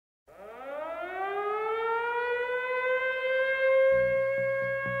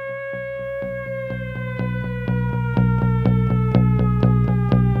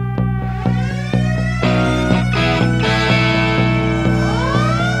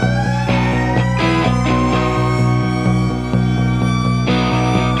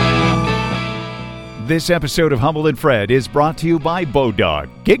This episode of Humble and Fred is brought to you by Bodog,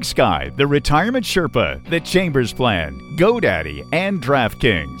 Gig Sky, the Retirement Sherpa, the Chambers Plan, GoDaddy, and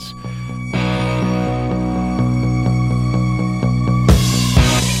DraftKings.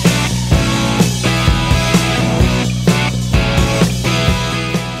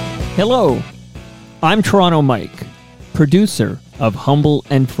 Hello, I'm Toronto Mike, producer of Humble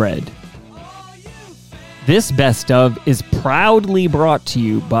and Fred. This best of is proudly brought to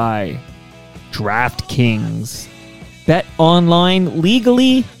you by DraftKings. Bet online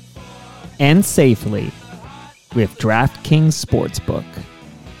legally and safely with DraftKings Sportsbook.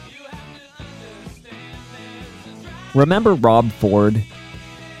 Remember Rob Ford?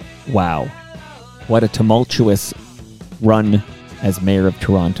 Wow, what a tumultuous run as mayor of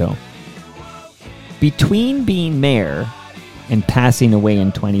Toronto. Between being mayor and passing away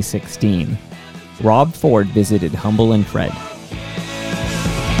in 2016, Rob Ford visited Humble and Fred.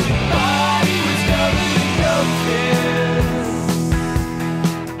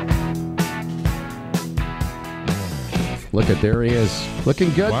 Look at, there he is.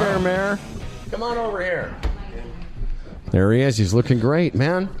 Looking good there, Mayor. Come on over here. There he is. He's looking great,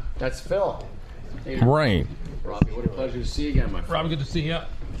 man. That's Phil. Hey, Right. Robbie, what a pleasure to see you again, my friend. Rob, good to see you.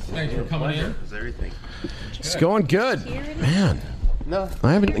 Thanks for coming in. Is everything? It's going good. Man. No.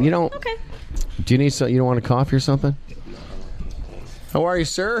 I haven't, you know. Okay. Do you need you don't want a coffee or something? How are you,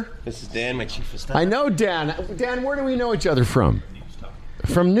 sir? This is Dan, my chief of staff. I know Dan. Dan, where do we know each other from?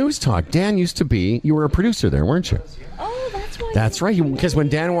 From News Talk. Dan used to be, you were a producer there, weren't you? Oh, that's why. That's right. Because when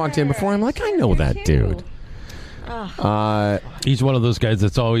Dan walked in before, I'm like, I know that dude. He's one of those guys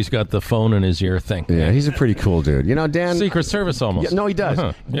that's always got the phone in his ear thing. Yeah, he's a pretty cool dude. You know, Dan. Secret Service almost. Yeah, no, he does.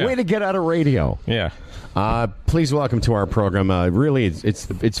 Uh-huh. Yeah. Way to get out of radio. Yeah. Please welcome to our program. Really, it's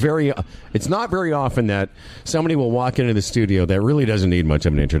not very often that somebody will walk into the studio that really doesn't need much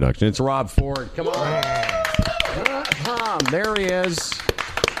of an introduction. It's Rob Ford. Come on. There he is.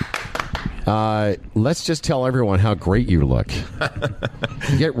 Let's just tell everyone how great you look.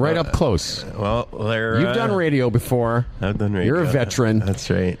 Get right up close. Well, You've done radio before. I've done radio. You're a veteran. That's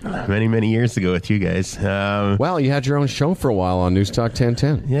right. Many, many years ago with you guys. Well, you had your own show for a while on News Talk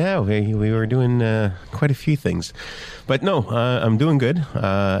 1010. Yeah, we were doing quite a few things. But no, I'm doing good.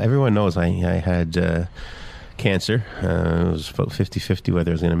 Everyone knows I had cancer. It was about 50-50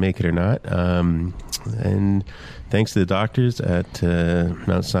 whether I was going to make it or not. And thanks to the doctors at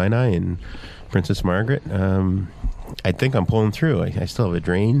Mount Sinai and Princess Margaret, I think I'm pulling through. I still have a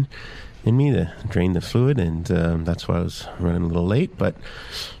drain in me to drain the fluid, and that's why I was running a little late. But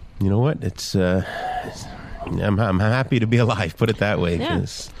you know what? It's I'm happy to be alive. Put it that way. Yeah.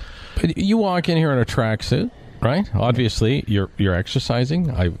 But you walk in here in a tracksuit, right? Obviously, you're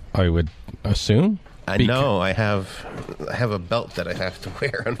exercising. I would assume. I know. I have a belt that I have to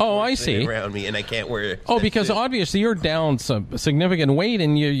wear. Oh, I see. Around me, and I can't wear it. Oh, because obviously you're down some significant weight,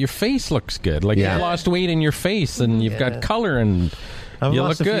 and your face looks good. Like Yeah. you've lost weight in your face, and you've got color, and I've you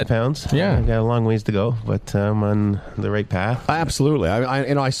lost look a good. few pounds. Yeah. I've got a long ways to go, but I'm on the right path. Absolutely.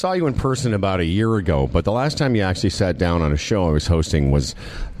 I saw you in person about a year ago, but the last time you actually sat down on a show I was hosting was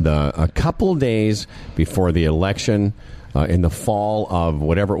a couple days before the election in the fall of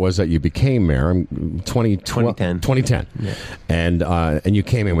whatever it was that you became mayor, 2010. Yeah. And you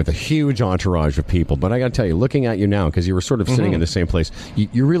came in with a huge entourage of people. But I got to tell you, looking at you now, because you were sort of sitting in the same place,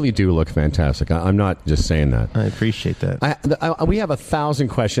 you really do look fantastic. I'm not just saying that. I appreciate that. We have 1,000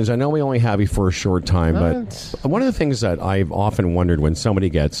 questions. I know we only have you for a short time, but one of the things that I've often wondered when somebody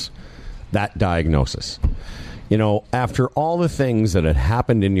gets that diagnosis, you know, after all the things that had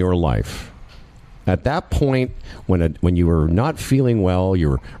happened in your life, at that point when you were not feeling well, you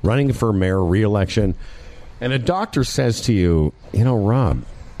were running for mayor re-election, and a doctor says to you, you know, Rob,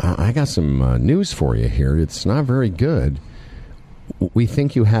 I got some news for you here. It's not very good. We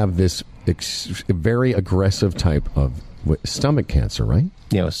think you have this very aggressive type of stomach cancer, right?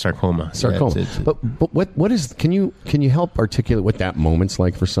 Yeah, it was sarcoma. Sarcoma. Yeah, but what is? Can you help articulate what that moment's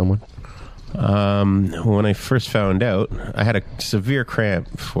like for someone? When I first found out, I had a severe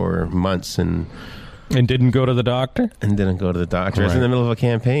cramp for months and didn't go to the doctor? And didn't go to the doctor. I was in the middle of a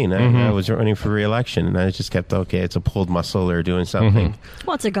campaign. I was running for re-election, and I just kept, okay, it's a pulled muscle or doing something.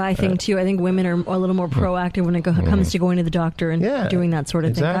 Well, it's a guy thing, too. I think women are a little more proactive when it comes to going to the doctor and doing that sort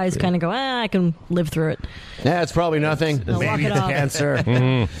of thing. Guys kind of go, I can live through it. Yeah, it's probably nothing. I'll Maybe walk it off. cancer.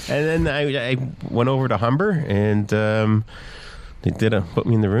 And then I went over to Humber, and they put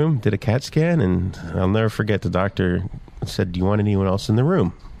me in the room, did a CAT scan, and I'll never forget the doctor said, do you want anyone else in the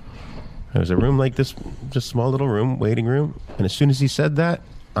room? There was a room like this, just a small little room, waiting room. And as soon as he said that,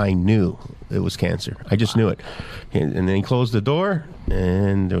 I knew it was cancer. I just knew it. And then he closed the door,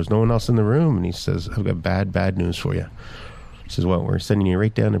 and there was no one else in the room. And he says, I've got bad news for you. He says, well, we're sending you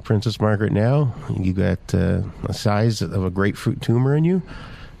right down to Princess Margaret now. You got a size of a grapefruit tumor in you.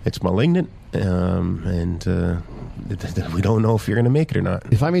 It's malignant, and we don't know if you're going to make it or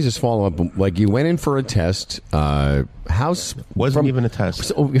not. If I may just follow up, like you went in for a test. Wasn't even a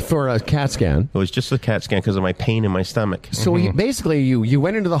test. For a CAT scan. It was just a CAT scan because of my pain in my stomach. So basically, you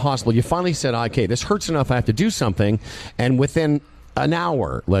went into the hospital. You finally said, okay, this hurts enough. I have to do something. And within an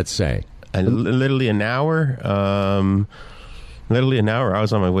hour, let's say. Literally an hour. I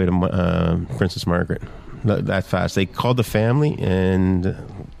was on my way to Princess Margaret. That fast. They called the family, and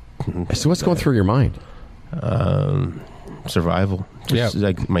so what's going through your mind? Survival. Just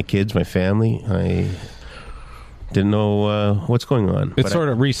like my kids, my family. I didn't know what's going on. It sort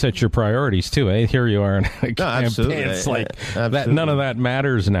of resets your priorities too, eh? Here you are in a absolutely. It's that none of that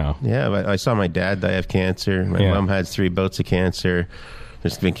matters now. Yeah, but I saw my dad die of cancer. My mom had 3 bouts of cancer.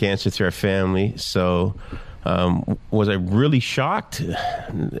 There's been cancer through our family. So was I really shocked?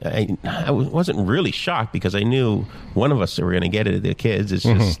 I wasn't really shocked because I knew one of us were going to get it, the kids. It's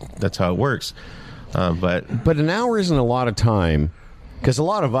just that's how it works. But an hour isn't a lot of time, because a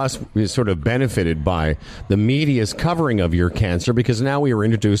lot of us sort of benefited by the media's covering of your cancer, because now we were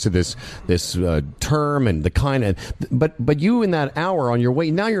introduced to this term and the kind of. But you in that hour on your way,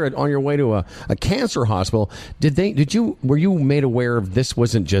 now you're on your way to a cancer hospital. Were you made aware of this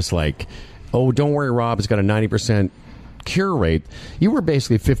wasn't just like, oh, don't worry, Rob, it's got a 90% cure rate? You were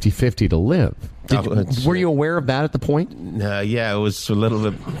basically 50-50 to live. Were you aware of that at the point? Yeah, it was a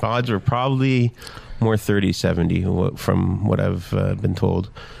little bit. Odds were probably more 30-70 from what I've been told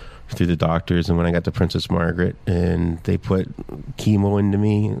through the doctors. And when I got to Princess Margaret, and they put chemo into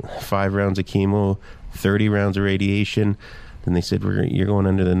me, 5 rounds of chemo, 30 rounds of radiation. Then they said, you're going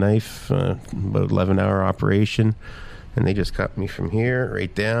under the knife, about 11-hour operation. And they just cut me from here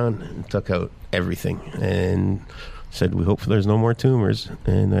right down and took out everything. And said, we hope there's no more tumors.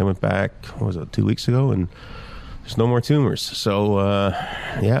 And I went back, 2 weeks ago, and there's no more tumors. So,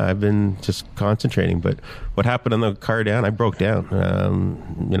 I've been just concentrating. But what happened on the car down, I broke down.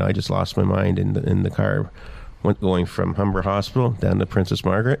 I just lost my mind in the car. Going from Humber Hospital down to Princess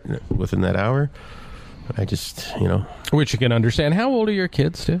Margaret within that hour. I just, Which you can understand. How old are your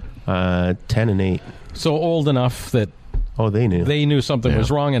kids, too? 10 and 8. So old enough that... Oh, they knew. They knew something was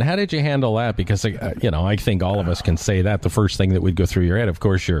wrong. And how did you handle that? Because, I think all of us can say that. The first thing that would go through your head, of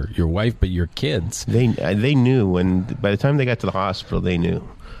course, your wife, but your kids. They knew. And by the time they got to the hospital, they knew.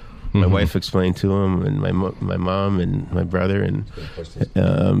 My wife explained to them, and my mom and my brother. And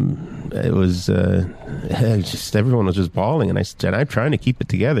it was just everyone was just bawling. And I'm trying to keep it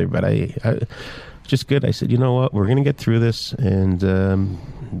together, but I just good. I said, you know what? We're going to get through this. And...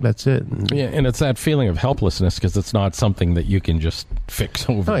 that's it. Yeah, and it's that feeling of helplessness because it's not something that you can just fix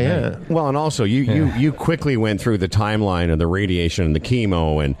overnight. Oh, yeah. Well, and also you quickly went through the timeline of the radiation and the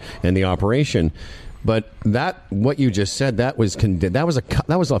chemo and the operation. But what you just said, that was a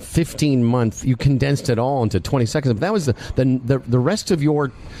 15-month. You condensed it all into 20 seconds. But that was the rest of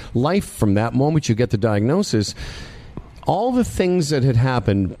your life from that moment you get the diagnosis. All the things that had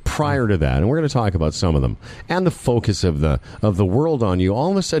happened prior to that, and we're going to talk about some of them, and the focus of the world on you, all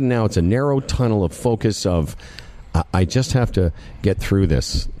of a sudden now it's a narrow tunnel of focus of, I just have to get through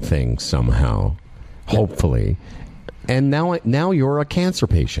this thing somehow, hopefully. And now you're a cancer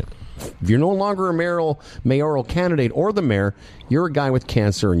patient. You're no longer a mayoral candidate or the mayor. You're a guy with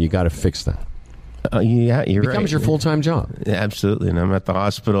cancer, and you got to fix that. Yeah, you're right. It becomes your full-time job. Yeah, absolutely, and I'm at the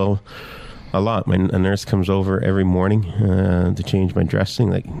hospital a lot. A nurse comes over every morning to change my dressing,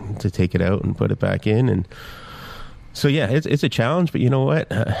 like to take it out and put it back in. And so, it's a challenge. But you know what?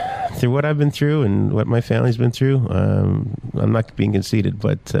 Through what I've been through and what my family's been through, I'm not being conceited,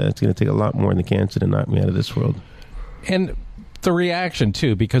 but it's going to take a lot more than cancer to knock me out of this world. And the reaction,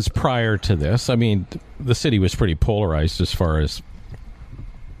 too, because prior to this, I mean, the city was pretty polarized as far as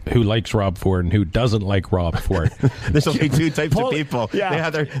who likes Rob Ford and who doesn't like Rob Ford. There's only 2 types of people.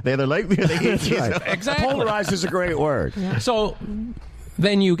 Yeah. They either like me or they hate me. Right. Exactly. Polarized is a great word. Yeah. So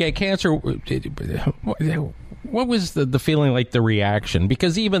then you get cancer. What was the feeling like, the reaction?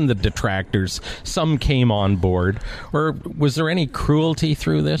 Because even the detractors, some came on board. Or was there any cruelty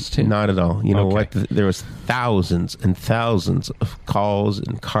through this too? Not at all. You know what? There was thousands and thousands of calls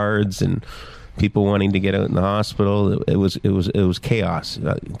and cards and people wanting to get out in the hospital. It was chaos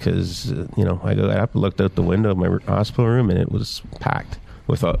because I got up and looked out the window of my hospital room and it was packed.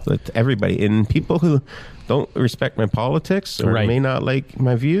 with everybody. And people who don't respect my politics or may not like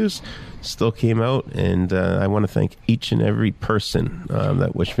my views still came out, and I want to thank each and every person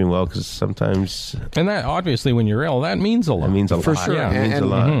that wished me well, because sometimes... And that, obviously, when you're ill, that means a lot. It means a lot. For sure. Yeah, it means a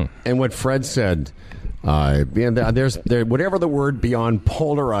lot. And what Fred said... whatever the word beyond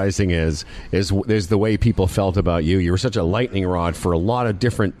polarizing is the way people felt about you. You were such a lightning rod for a lot of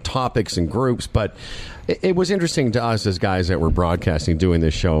different topics and groups, but it was interesting to us as guys that were broadcasting, doing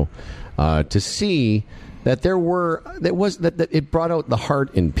this show, to see that that it brought out the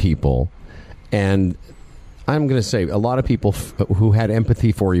heart in people. And I'm going to say a lot of people who had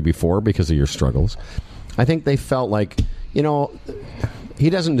empathy for you before because of your struggles, I think they felt like, he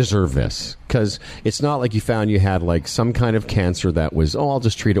doesn't deserve this, because it's not like you found you had like some kind of cancer that was, I'll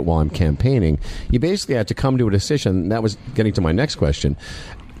just treat it while I'm campaigning. You basically had to come to a decision, and that was getting to my next question,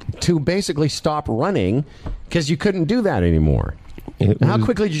 to basically stop running because you couldn't do that anymore. How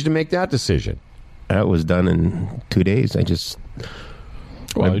quickly did you make that decision? That was done in 2 days. It's just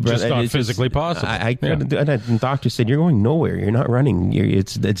not physically possible. I couldn't and the doctor said, you're going nowhere. You're not running.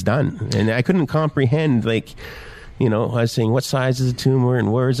 It's done. And I couldn't comprehend, I was saying, what size is the tumor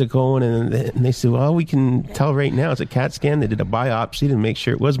and where is it going? And they said, well, we can tell right now. It's a CAT scan. They did a biopsy to make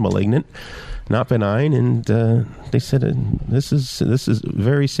sure it was malignant, not benign. And they said, this is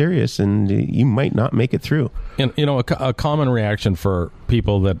very serious, and you might not make it through. And, a common reaction for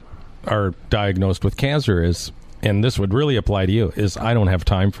people that are diagnosed with cancer is, and this would really apply to you, is I don't have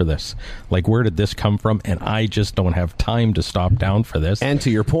time for this. Like, where did this come from? And I just don't have time to stop down for this. And to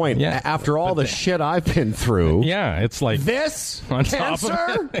your point, after all the shit I've been through, it's like this on cancer.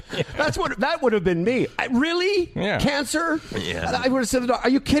 Top of it. That would have been me. Really? Yeah. Cancer? Yeah. I would have said to the doctor,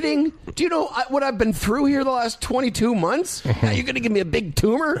 are you kidding? Do you know what I've been through here the last 22 months? Now you're going to give me a big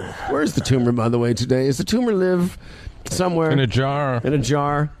tumor? Where's the tumor, by the way, today? Does the tumor live somewhere? In a jar.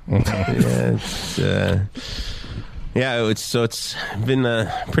 It's been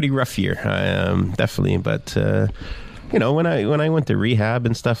a pretty rough year, definitely. But when I went to rehab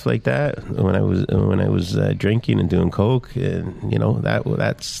and stuff like that, when I was drinking and doing coke, and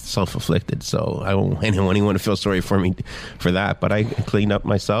that's self-inflicted. So I don't want anyone to feel sorry for me for that. But I cleaned up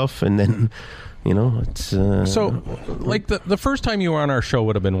myself, and then. It's... So, like, the first time you were on our show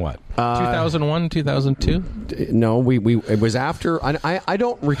would have been what? 2001, 2002? No, it was after... I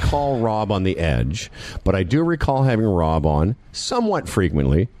don't recall Rob on the Edge, but I do recall having Rob on somewhat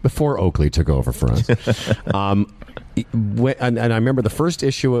frequently before Oakley took over for us. And I remember the first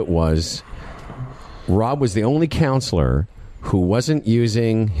issue it was, Rob was the only counselor who wasn't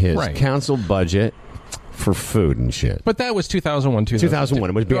using his council budget for food and shit. But that was 2001, 2002.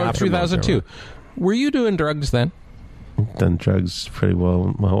 It would be after 2002. Were you doing drugs then? I've done drugs pretty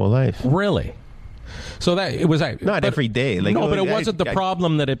well my whole life. Really? So that it was not every day. But it wasn't the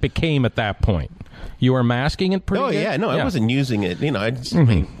problem that it became at that point. You were masking it pretty good? I wasn't using it. I just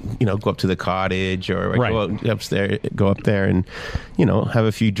go up to the cottage, or go up there and have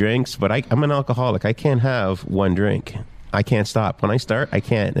a few drinks. But I'm an alcoholic. I can't have one drink. I can't stop. When I start, I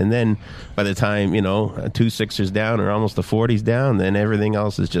can't. And then by the time, 2 Sixers down or almost the 40s down, then everything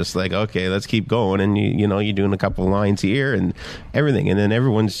else is just like, okay, let's keep going. And, you're doing a couple of lines here and everything. And then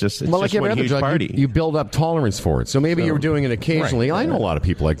everyone's just, it's just one huge party. You build up tolerance for it. So maybe you were doing it occasionally. Right. I know a lot of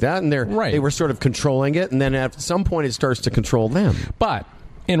people like that. And they were sort of controlling it. And then at some point it starts to control them. But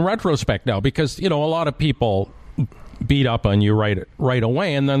in retrospect now, because, a lot of people beat up on you right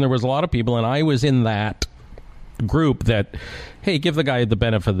away. And then there was a lot of people, and I was in that group that, hey, give the guy the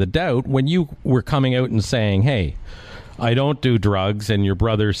benefit of the doubt. When you were coming out and saying, hey, I don't do drugs, and your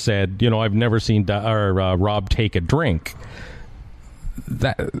brother said, I've never seen Rob take a drink,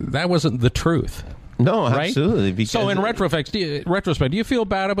 that wasn't the truth. No, right? Absolutely. So in retrospect, do you feel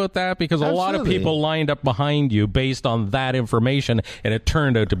bad about that? Because a lot of people lined up behind you based on that information, and it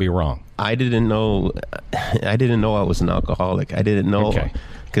turned out to be wrong. I didn't know I was an alcoholic. I didn't know. Okay.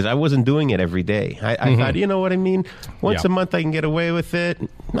 Because I wasn't doing it every day. I thought, you know what I mean? Once a month I can get away with it.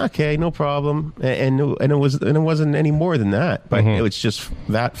 Okay, no problem. And it wasn't any more than that. But it was just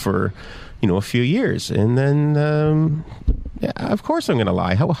that for, a few years. And then, of course I'm going to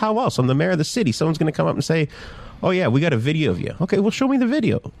lie. How else? I'm the mayor of the city. Someone's going to come up and say, oh, yeah, we got a video of you. Okay, well, show me the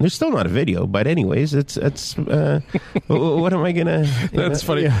video. There's still not a video, but anyways, it's what am I going to... That's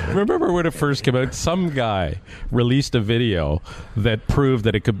funny. Yeah. Remember when it first came out, some guy released a video that proved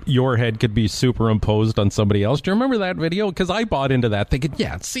that your head could be superimposed on somebody else. Do you remember that video? Because I bought into that thinking,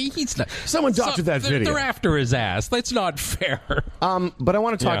 he's not... Someone doctored that video. They're after his ass. That's not fair. But I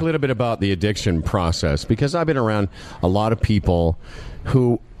want to talk a little bit about the addiction process, because I've been around a lot of people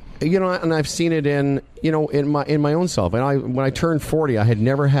who... and I've seen it in my own self. And when I turned 40, I had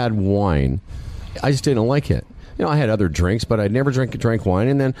never had wine. I just didn't like it. I had other drinks, but I'd never drank wine.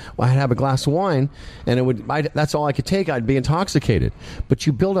 And then I'd have a glass of wine, and that's all I could take. I'd be intoxicated. But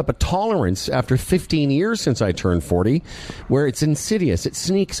you build up a tolerance after 15 years since I turned 40, where it's insidious. It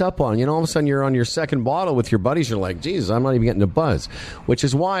sneaks up on you. All of a sudden, you're on your second bottle with your buddies. You're like, Jesus, I'm not even getting a buzz. Which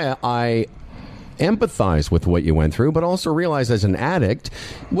is why I empathize with what you went through, but also realize as an addict,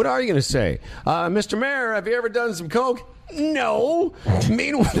 what are you going to say? Mr. Mayor, have you ever done some coke? No. I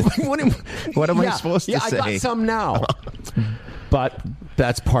mean, what am I supposed to say? I got some now. But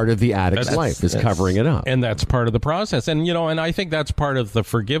that's part of the addict's life, is covering it up. And that's part of the process. And, and I think that's part of the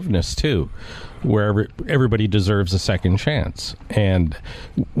forgiveness, too, where everybody deserves a second chance. And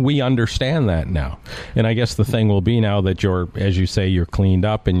we understand that now. And I guess the thing will be now that as you say, you're cleaned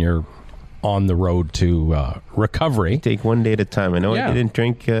up and you're on the road to recovery. Take one day at a time. I know I didn't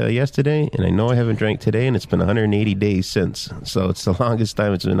drink yesterday, and I know I haven't drank today, and it's been 180 days since. So it's the longest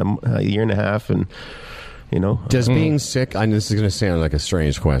time. It's been a year and a half, and, Does being sick, I know this is going to sound like a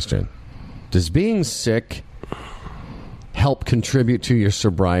strange question, does being sick help contribute to your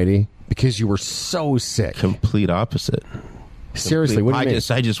sobriety? Because you were so sick. Complete opposite. Seriously, what do you mean?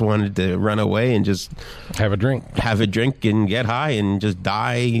 I just wanted to run away and just have a drink and get high and just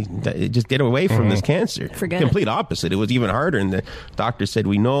die, just get away from this cancer. Complete opposite. It was even harder, and the doctor said,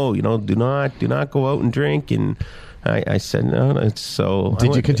 "We know, do not go out and drink." And I said, "No, it's so."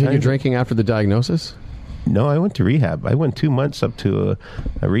 Did you continue drinking after the diagnosis? No, I went to rehab. I went 2 months up to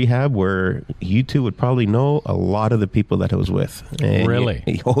a rehab where you two would probably know a lot of the people that I was with. And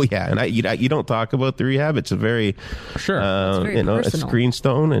really? Oh, yeah. And you don't talk about the rehab. It's a very, it's very it's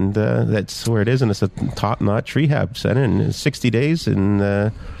Greenstone, and that's where it is. And it's a top-notch rehab center. And 60 days,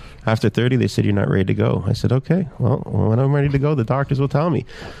 and after 30, they said, "You're not ready to go." I said, "Okay, well, when I'm ready to go, the doctors will tell me."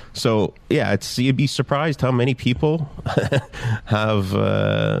 So, yeah, you'd be surprised how many people have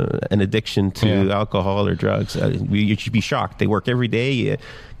an addiction to alcohol or drugs. You should be shocked. They work every day. You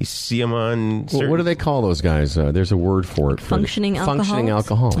see them on certain... What do they call those guys? There's a word for it. Functioning alcohol. Functioning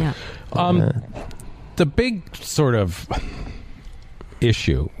alcohol. Yeah. The big sort of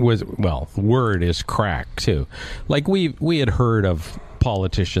issue was, the word is crack, too. Like, we had heard of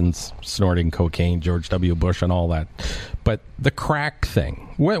politicians snorting cocaine, George W. Bush and all that. But the crack thing,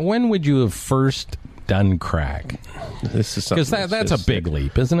 when would you have first done crack? This is because that's a big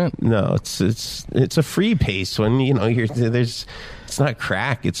leap, isn't it? No, it's a free pace when there's. It's not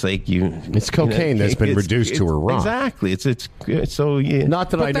crack. It's like it's cocaine that's been reduced to a rock. Exactly. It's so yeah.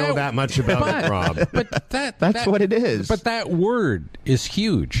 Not that I know that much about it, Rob. But that's what it is. But that word is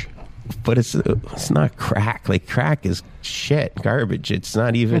huge. But it's not crack. Like, crack is shit, garbage. It's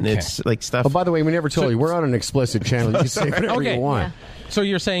not even. Okay. It's like stuff. Oh, by the way, we never told you we're on an explicit channel. You can say whatever you want. Yeah. So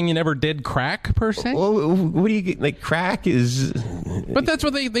you're saying you never did crack per se? Well, what do you get? Like, crack is. But that's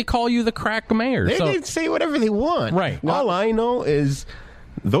what they call you, the crack mayor. They can say whatever they want. Right. All I know is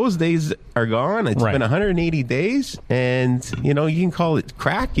those days are gone. It's been 180 days, and you can call it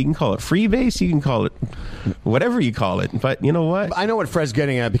crack, you can call it freebase, you can call it whatever you call it. But you know what? I know what Fred's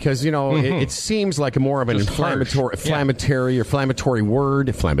getting at, because it seems like more of an inflammatory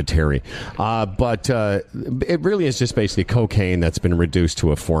word, but it really is just basically cocaine that's been reduced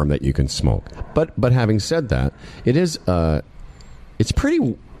to a form that you can smoke. But having said that, it is it's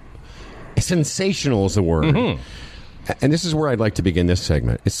pretty sensational is the word. Mm-hmm. And this is where I'd like to begin this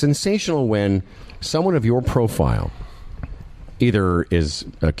segment. It's sensational when someone of your profile either is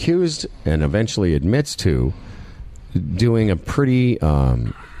accused and eventually admits to doing a pretty...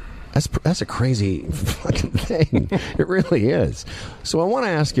 that's a crazy fucking thing. It really is. So I want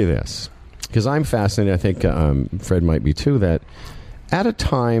to ask you this, because I'm fascinated. I think Fred might be too, that at a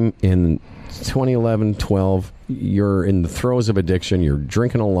time in 2011, 12, you're in the throes of addiction, you're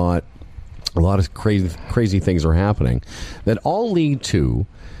drinking a lot of crazy things are happening that all lead to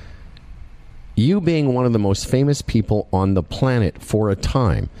you being one of the most famous people on the planet for a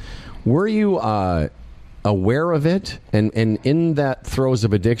time. Were you aware of it? And in that throes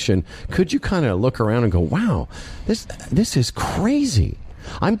of addiction, could you kind of look around and go, wow, this is crazy.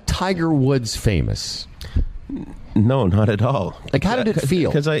 I'm Tiger Woods famous. No, not at all. Like, how did it feel?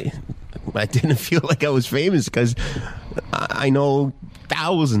 Because I didn't feel like I was famous, because I know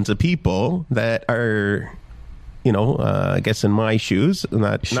thousands of people that are, I guess in my shoes,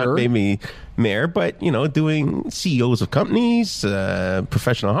 not maybe mayor, but, doing CEOs of companies,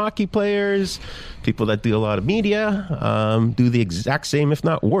 professional hockey players, people that do a lot of media, do the exact same, if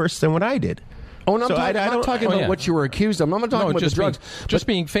not worse, than what I did. Oh, no, I'm not talking about what you were accused of. I'm not talking about the drugs. Just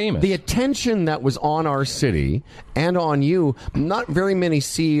being famous. The attention that was on our city and on you, not very many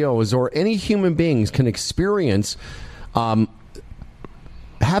CEOs or any human beings can experience being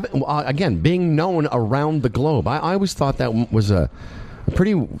known around the globe. I always thought that was a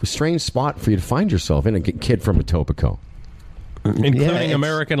pretty strange spot for you to find yourself in, a kid from Etobicoke. Including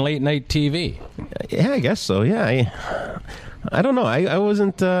American late night TV. Yeah, I guess so. Yeah, I don't know. I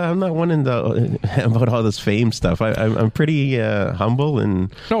wasn't. I'm not one about all this fame stuff. I'm pretty humble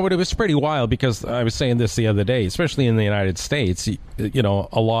and. No, but it was pretty wild because I was saying this the other day, especially in the United States. You know,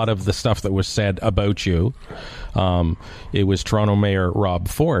 a lot of the stuff that was said about you. It was Toronto Mayor Rob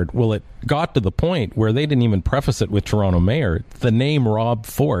Ford. Well, it got to the point where they didn't even preface it with Toronto Mayor. The name Rob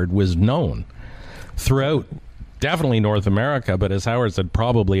Ford was known throughout. Definitely North America, but as Howard said,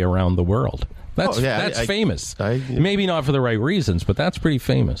 probably around the world. That's famous. Maybe not for the right reasons, but that's pretty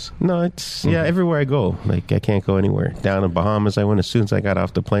famous. No, it's everywhere I go. Like I can't go anywhere. Down in Bahamas, I went as soon as I got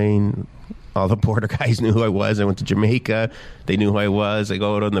off the plane. All the border guys knew who I was. I went to Jamaica. They knew who I was. I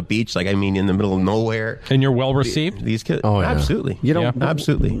go out on the beach, in the middle of nowhere. And you're well received? These kids, absolutely.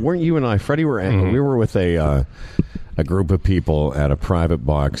 Absolutely. Weren't you and I, Freddie, we were with a group of people at a private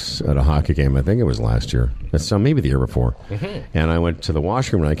box at a hockey game. I think it was last year. Maybe the year before. Mm-hmm. And I went to the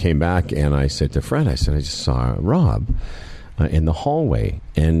washroom and I came back and I said to Fred, I just saw Rob in the hallway.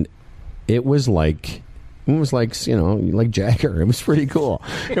 And it was like Jagger. It was pretty cool.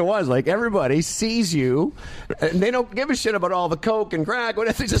 It was like everybody sees you and they don't give a shit about all the coke and crack.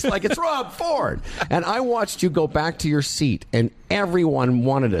 It's just like, it's Rob Ford. And I watched you go back to your seat and everyone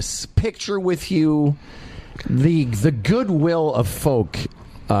wanted a picture with you. The goodwill of folk,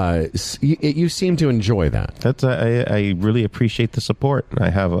 you seem to enjoy that. That's I really appreciate the support.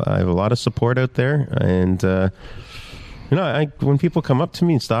 I have a lot of support out there, and when people come up to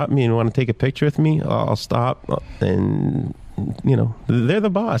me and stop me and want to take a picture with me, I'll stop, and they're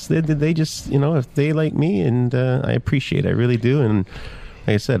the boss. They just if they like me, and I appreciate it. I really do, and.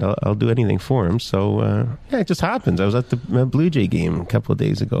 Like I said, I'll do anything for them. So it just happens. I was at the Blue Jay game a couple of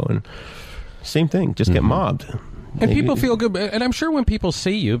days ago, and. Same thing, just get mobbed. And people feel good. And I'm sure when people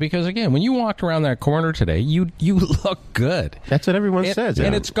see you, because, again, when you walked around that corner today, you look good. That's what everyone says.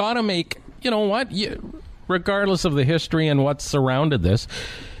 And it's got to make, regardless of the history and what's surrounded this,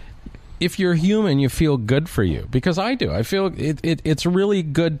 if you're human, you feel good for you. Because I do. I feel it's really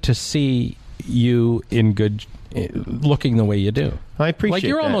good to see you in good looking the way you do. I appreciate like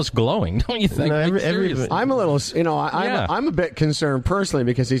you're that. Almost glowing, don't you think? No, I'm a little, I'm a bit concerned personally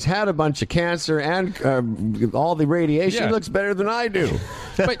because he's had a bunch of cancer and all the radiation. He looks better than I do.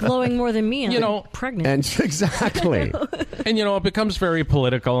 But glowing more than me, I'm pregnant. And exactly. And it becomes very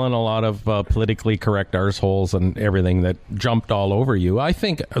political, and a lot of politically correct arseholes and everything that jumped all over you. I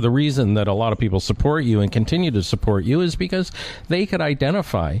think the reason that a lot of people support you and continue to support you is because they could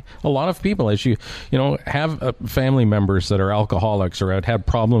identify a lot of people as you have family members that are alcoholics or have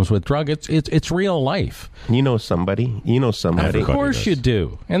problems with drugs. It's real life. You know somebody. Of course you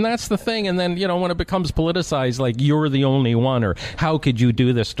do. And that's the thing. And then, when it becomes politicized, like you're the only one, or how could you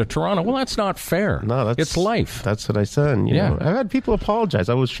do this to Toronto? Well, that's not fair. No, it's life. That's what I said. I've had people apologize.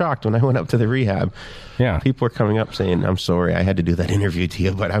 I was shocked when I went up to the rehab. Yeah. People were coming up saying, I'm sorry, I had to do that interview to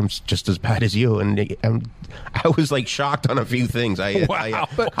you, but I'm just as bad as you. And I was like shocked on a few things. I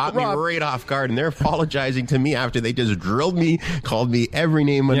caught me right off guard, and they're apologizing to me after they just drilled me, called me every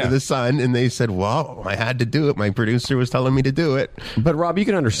name under the sun, and they said, well, I had to do it. My producer was telling me to do it. But Rob, you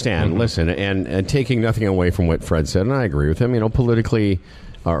can understand, listen, and taking nothing away from what Fred said, and I agree with him, politically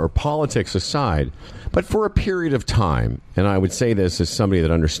or politics aside, but for a period of time, and I would say this as somebody that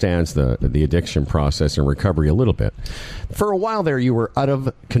understands the addiction process and recovery a little bit, for a while there you were out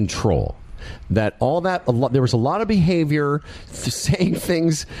of control. There was a lot of behavior, saying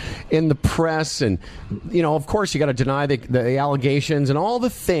things in the press, and of course you got to deny the allegations and all the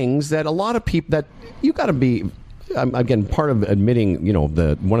things that a lot of people that you got to be. Again, part of admitting,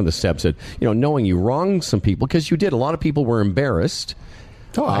 one of the steps that knowing you wronged some people, because you did. A lot of people were embarrassed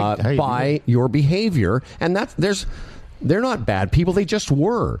by your behavior, and they're not bad people. They just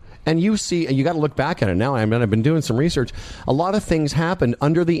were. And you got to look back at it now. I've been doing some research. A lot of things happened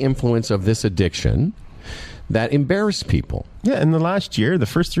under the influence of this addiction that embarrassed people. Yeah, in the last year, the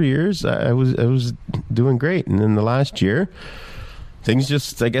first 3 years, I was doing great, and then the last year, things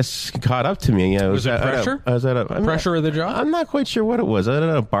just, I guess, caught up to me. Was it pressure? Pressure of the job? I'm not quite sure what it was. I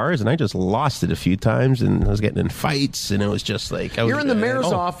was at bars, and I just lost it a few times, and I was getting in fights, and it was just like... You're in the mayor's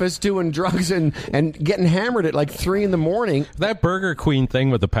office doing drugs and getting hammered at like 3 in the morning. That Burger Queen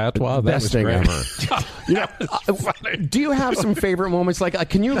thing with the patois, that best was thing great. ever. Do you have some favorite moments? Like,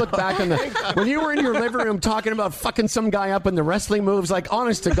 can you look back on when you were in your living room talking about fucking some guy up in the wrestling moves? Like,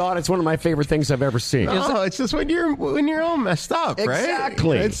 honest to God, it's one of my favorite things I've ever seen. No, it's just when you're all messed up, right?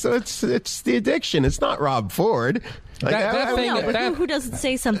 Exactly. It's the addiction. It's not Rob Ford. Who doesn't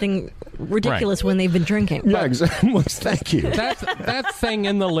say something ridiculous when they've been drinking? Yeah, exactly. Thank you. That thing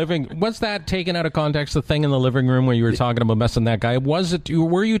in the was that taken out of context? The thing in the living room where you were talking about messing that guy?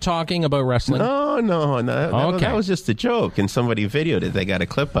 Were you talking about wrestling? No. That was just a joke, and somebody videoed it. They got a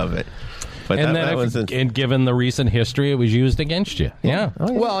clip of it. But and given the recent history, it was used against you. Yeah.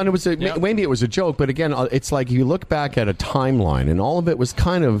 Oh, yeah. Well, and it was maybe it was a joke, but again, it's like you look back at a timeline, and all of it was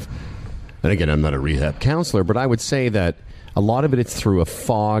kind of. And again, I'm not a rehab counselor, but I would say that a lot of it's through a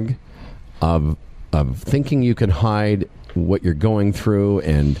fog of thinking you can hide what you're going through,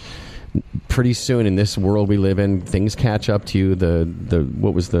 and pretty soon in this world we live in, things catch up to you.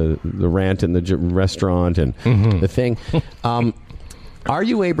 What was the rant in the restaurant and the thing. Are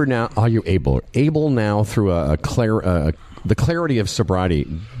you able now through the clarity of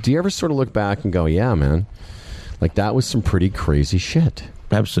sobriety? Do you ever sort of look back and go, yeah, man, like that was some pretty crazy shit?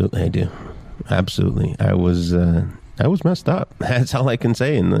 Absolutely, I do. Absolutely, I was messed up. That's all I can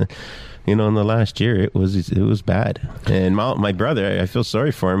say. In the last year, it was bad. And my brother, I feel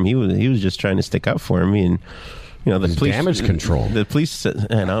sorry for him. He was just trying to stick up for me, and the police damage control. The police,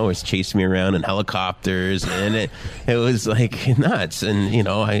 always chased me around in helicopters, and it was like nuts. And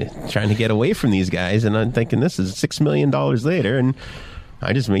I trying to get away from these guys, and I'm thinking this is $6 million later, and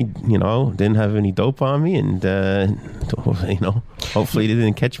I just didn't have any dope on me, and hopefully they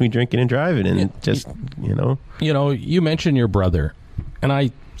didn't catch me drinking and driving, and you mentioned your brother, and I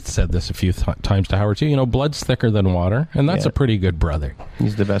said this a few times to Howard too. Blood's thicker than water, and that's a pretty good brother.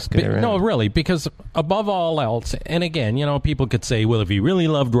 He's the best guy around. No, really, because above all else, and again, people could say, well, if he really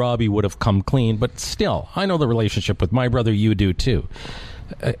loved Rob, he would have come clean, but still, I know the relationship with my brother. You do too.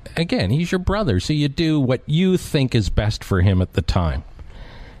 Again, he's your brother, so you do what you think is best for him at the time.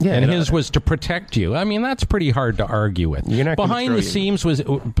 Yeah, and his was to protect you. I mean, that's pretty hard to argue with. Behind the scenes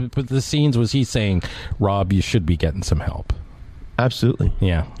was he saying, Rob, you should be getting some help. Absolutely.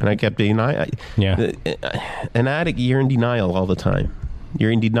 Yeah. And I kept denying. An addict, you're in denial all the time.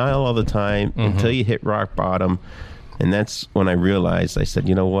 You're in denial all the time until you hit rock bottom. And that's when I realized, I said,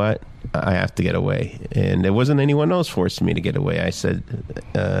 you know what? I have to get away. And there wasn't anyone else forcing me to get away. I said,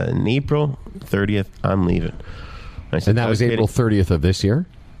 in April 30th, I'm leaving. And that was April 30th of this year?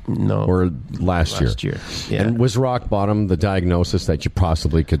 No. Or last year? Last year, yeah. And was rock bottom the diagnosis that you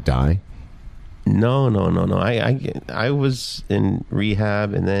possibly could die? No. I was in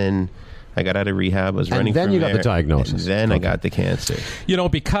rehab, and then I got out of rehab. I was running. And then from you got the diagnosis. And then I got the cancer.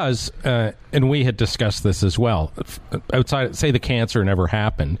 Because, and we had discussed this as well. Outside, say the cancer never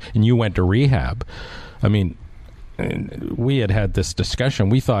happened, and you went to rehab. I mean, we had this discussion.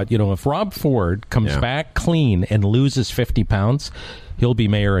 We thought, if Rob Ford comes back clean and loses 50 pounds, he'll be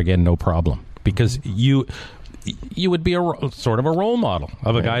mayor again, no problem. Because you would be sort of a role model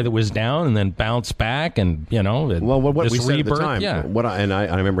of a guy that was down and then bounced back, and what we said rebirth, at the time.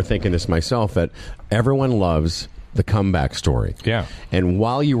 I remember thinking this myself, that everyone loves the comeback story. Yeah. And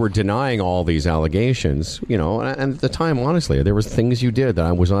while you were denying all these allegations, and at the time, honestly, there was things you did that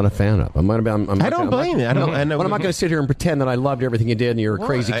I was not a fan of. I don't blame you. I'm not going to sit here and pretend that I loved everything you did and you're a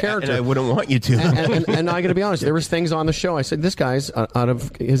crazy character. And I wouldn't want you to. and I got to be honest, there was things on the show I said, this guy's out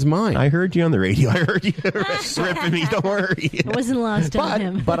of his mind. I heard you on the radio. I heard you ripping me. Don't worry. It wasn't lost on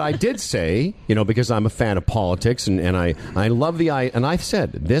him. But I did say, because I'm a fan of politics, and I love and I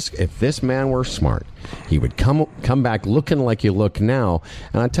said, if this man were smart, he would come back looking like you look now.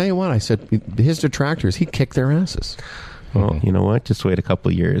 And I tell you what, I said, his detractors, he'd kick their asses. Well, you know what? Just wait a couple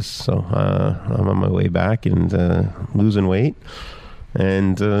of years. So I'm on my way back and losing weight.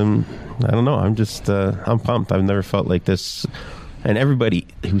 And I don't know. I'm just I'm pumped. I've never felt like this. And everybody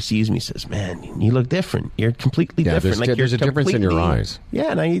who sees me says, "Man, you look different. You're completely different. There's a difference in your eyes." Yeah,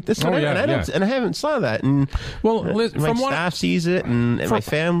 and I haven't saw that. And my staff sees it, and my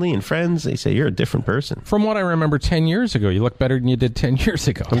family and friends, they say you're a different person. From what I remember, 10 years ago, you look better than you did 10 years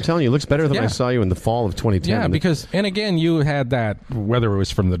ago. I'm telling you, it looks better than I saw you in the fall of 2010. Yeah, because again, you had that, whether it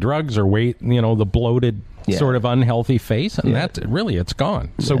was from the drugs or weight, the bloated. Sort of unhealthy face, and that really, it's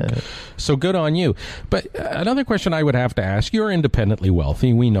gone. So good on you. But another question I would have to ask: you're independently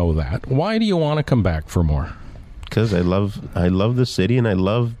wealthy, we know that. Why do you want to come back for more? Because I love the city, and I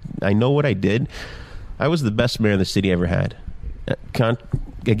know what I did. I was the best mayor the city ever had. Contrary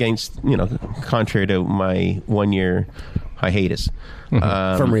to my 1 year I hate us.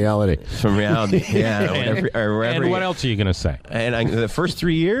 From reality. From reality, yeah. And what else are you going to say? And the first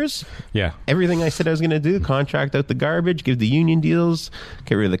 3 years, yeah, everything I said I was going to do, contract out the garbage, give the union deals,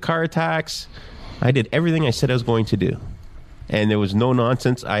 get rid of the car tax. I did everything I said I was going to do. And there was no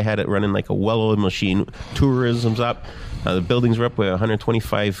nonsense. I had it running like a well-oiled machine. Tourism's up. The buildings were up with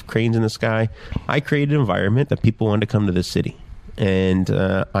 125 cranes in the sky. I created an environment that people wanted to come to this city. And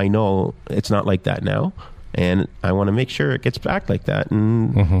I know it's not like that now. And I want to make sure it gets back like that.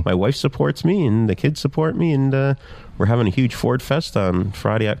 And my wife supports me, and the kids support me, and we're having a huge Ford Fest on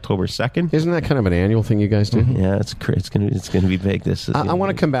Friday, October 2nd. Isn't that kind of an annual thing you guys do? Yeah, it's gonna be big. I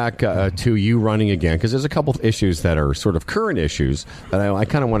want to come back to you running again, because there's a couple of issues that are sort of current issues that I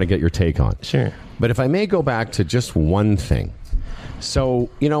kind of want to get your take on. Sure. But if I may go back to just one thing. So,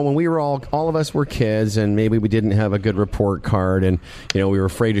 when we were all of us were kids, and maybe we didn't have a good report card, and, we were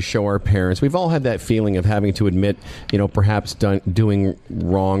afraid to show our parents. We've all had that feeling of having to admit, perhaps doing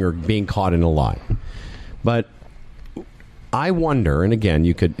wrong or being caught in a lie. But I wonder, and again,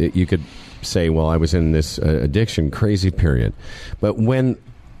 you could say, well, I was in this addiction crazy period. But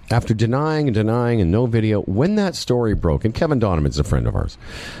after denying and no video, when that story broke, and Kevin Donovan's a friend of ours,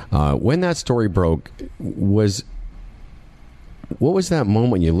 when that story broke, what was that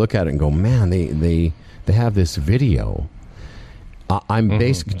moment you look at it and go, man, they have this video?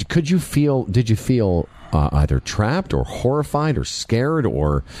 Did you feel either trapped or horrified or scared,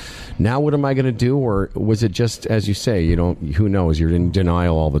 or now what am I going to do? Or was it just, as you say, who knows, you're in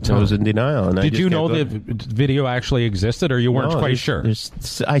denial all the time? I was in denial. And did you know the video actually existed, or you weren't quite sure?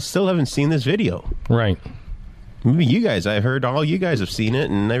 I still haven't seen this video. Right. Maybe you guys. I heard all you guys have seen it,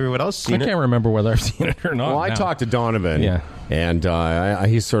 and everyone else seen it. I can't remember whether I've seen it or not. Well, I talked to Donovan, yeah, and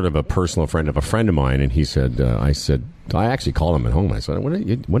he's sort of a personal friend of a friend of mine, and he said, I actually called him at home. I said,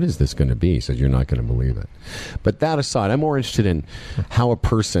 what is this going to be? He said, you're not going to believe it. But that aside, I'm more interested in how a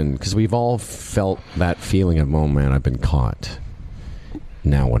person, because we've all felt that feeling of, oh man, I've been caught.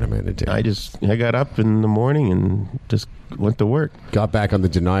 Now what am I going to do? I got up in the morning and just went to work. Got back on the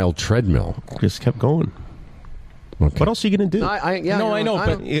denial treadmill. Just kept going. Okay. What else are you going to do? I know.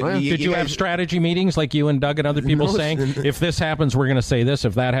 But did you have strategy meetings like you and Doug and other people saying, if this happens, we're going to say this.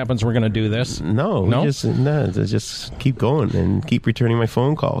 If that happens, we're going to do this? No. Just keep going and keep returning my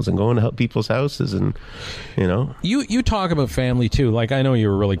phone calls and going to help people's houses. And, You talk about family, too. Like, I know you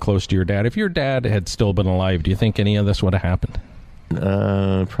were really close to your dad. If your dad had still been alive, do you think any of this would have happened?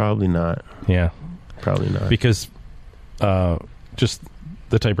 Probably not. Yeah. Probably not. Because just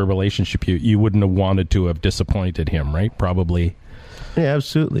the type of relationship you wouldn't have wanted to have disappointed him, right? Probably. Yeah,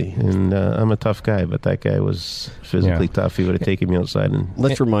 absolutely. And I'm a tough guy, but that guy was physically tough. He would have taken me outside. And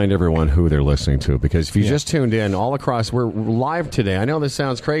let's remind everyone who they're listening to, because if you just tuned in, all across, we're live today. I know this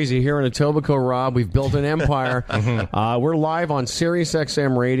sounds crazy. Here in Etobicoke, Rob, we've built an empire. We're live on Sirius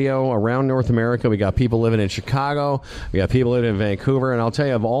XM Radio around North America. We got people living in Chicago. We got people living in Vancouver. And I'll tell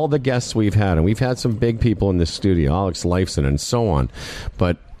you, of all the guests we've had, and we've had some big people in this studio, Alex Lifeson and so on.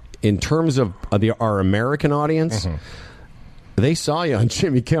 But in terms of our American audience, they saw you on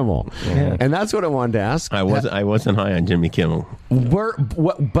Jimmy Kimmel, and that's what I wanted to ask. I wasn't high on Jimmy Kimmel.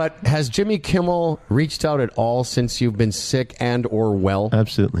 But has Jimmy Kimmel reached out at all since you've been sick and or well?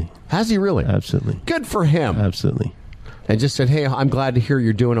 Absolutely. Has he really? Absolutely. Good for him. Absolutely. And just said, "Hey, I'm glad to hear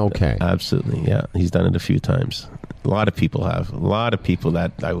you're doing okay." Absolutely. Yeah, he's done it a few times. A lot of people have. A lot of people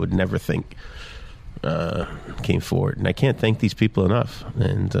that I would never think came forward, and I can't thank these people enough.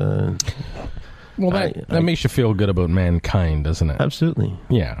 And well, that makes you feel good about mankind, doesn't it? Absolutely.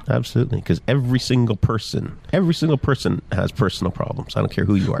 Yeah. Absolutely. Because every single person has personal problems. I don't care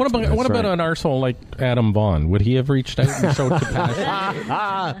who you are. What about an arsehole like Adam Vaughn? Would he have reached out and showed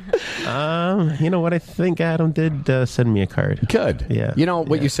compassion? You know what? I think Adam did send me a card. Good. Yeah. You know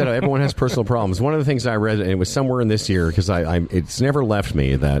what you said, everyone has personal problems. One of the things I read, and it was somewhere in this year, because it's never left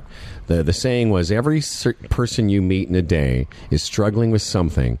me, that the saying was, every person you meet in a day is struggling with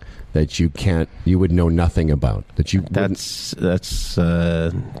something that you would know nothing about. That's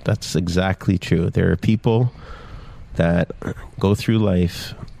exactly true. There are people that go through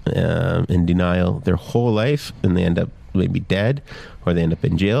life in denial their whole life, and they end up maybe dead, or they end up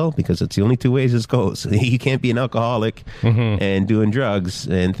in jail, because it's the only two ways this goes. You can't be an alcoholic and doing drugs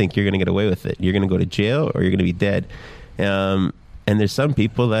and think you're going to get away with it. You're going to go to jail, or you're going to be dead. And there's some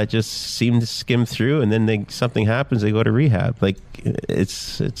people that just seem to skim through, and then something happens, they go to rehab. Like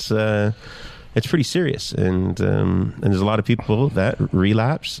it's pretty serious, and there's a lot of people that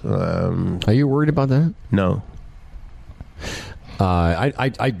relapse. Are you worried about that? No.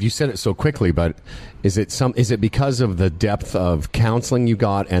 You said it so quickly, but is it because of the depth of counseling you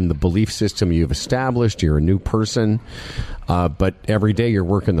got and the belief system you've established? You're a new person, but every day you're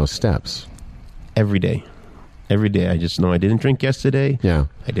working those steps. Every day, I just know I didn't drink yesterday. Yeah,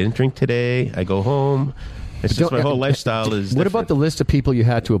 I didn't drink today. I go home. It's just my whole lifestyle is. What about the list of people you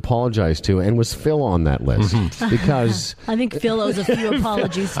had to apologize to, and was Phil on that list? Because I think Phil owes a few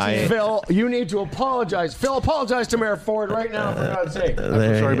apologies to Phil, you need to apologize. Phil, apologize to Mayor Ford right now, for God's sake.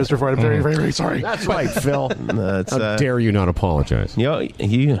 I'm sorry, Mr. Ford. I'm very, very, very sorry. That's right, Phil. How dare you not apologize?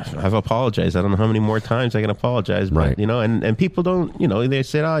 I've apologized. I don't know how many more times I can apologize, but right. And people don't. They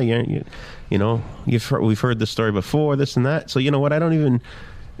say, we've heard this story before, this and that. So you know what? I don't even.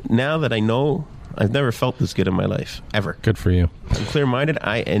 Now that I know. I've never felt this good in my life, ever. Good for you. I'm clear-minded.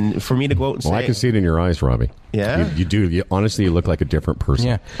 And for me to go out and say... I can see it in your eyes, Robbie. Yeah? You do. Honestly, you look like a different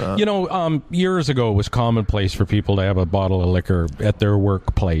person. Yeah. Years ago, it was commonplace for people to have a bottle of liquor at their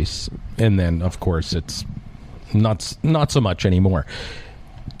workplace. And then, of course, it's not so much anymore.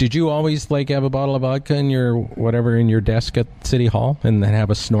 Did you always have a bottle of vodka in your desk at City Hall and then have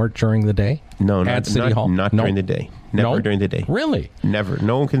a snort during the day? No, at City Hall? Not during the day. Never during the day. Really? Never.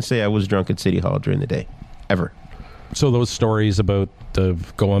 No one can say I was drunk at City Hall during the day. Ever. So those stories about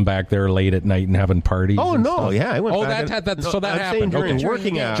going back there late at night and having parties? Oh, no. Stuff? Yeah, I went back. So that happened. During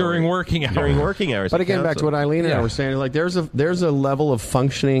working hours. During working hours. During working hours. But again, back to what Eileen and I were saying, there's a level of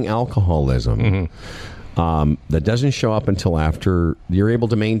functioning alcoholism that doesn't show up until after you're able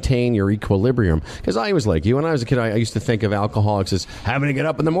to maintain your equilibrium. Because I was like you, when I was a kid, I used to think of alcoholics as having to get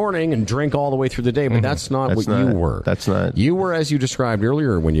up in the morning and drink all the way through the day, but that's not what you were. That's not. You were, as you described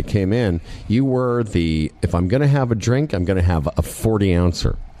earlier when you came in, you were if I'm going to have a drink, I'm going to have a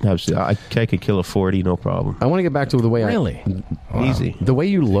 40-ouncer. Absolutely. I could kill a 40, no problem. I want to get back to the way Easy. The way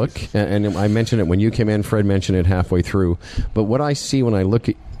you look, and I mentioned it when you came in, Fred mentioned it halfway through, but what I see when I look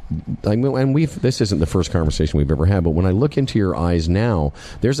at this isn't the first conversation we've ever had, but when I look into your eyes now,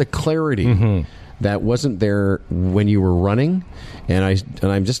 there's a clarity that wasn't there when you were running, and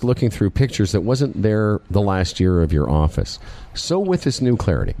I'm just looking through pictures that wasn't there the last year of your office. So with this new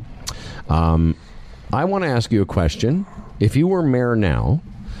clarity, I want to ask you a question. If you were mayor now,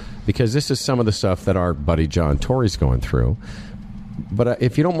 because this is some of the stuff that our buddy John Tory's going through, but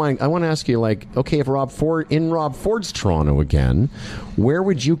if you don't mind, I want to ask you, okay, if Rob Ford's Toronto again, where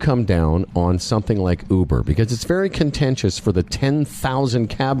would you come down on something like Uber? Because it's very contentious for the 10,000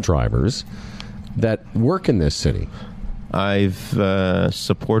 cab drivers that work in this city. I've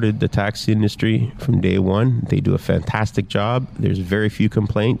supported the taxi industry from day one. They do a fantastic job. There's very few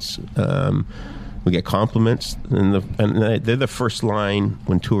complaints. We get compliments, and they're the first line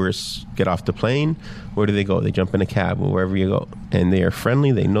when tourists get off the plane. Where do they go? They jump in a cab or wherever you go. And they are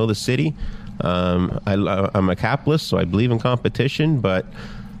friendly. They know the city. I'm a capitalist, so I believe in competition, but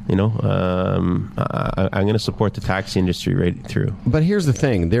I'm going to support the taxi industry right through. But here's the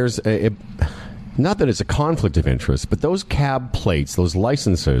thing. There's not that it's a conflict of interest, but those cab plates, those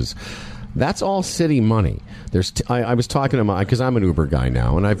licenses, that's all city money. I was talking to because I'm an Uber guy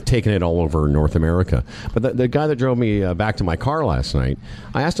now, and I've taken it all over North America. But the guy that drove me back to my car last night,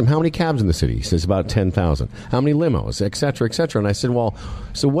 I asked him how many cabs in the city. He says about 10,000. How many limos, et cetera, et cetera. And I said, well,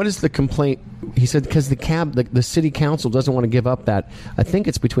 so what is the complaint? He said because the city council doesn't want to give up that. I think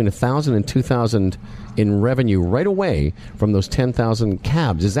it's between 1,000 and 2,000 in revenue right away from those 10,000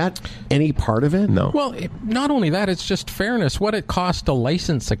 cabs. Is that any part of it? No. Well, not only that, it's just fairness. What it costs to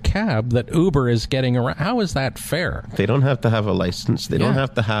license a cab that Uber is getting around. How is that fair? They don't have to have a license. They don't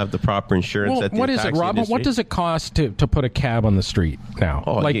have to have the proper insurance. Well, what is it, Rob? What does it cost to put a cab on the street now?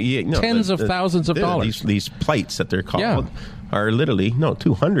 Tens of thousands of dollars. These plates that they're called are literally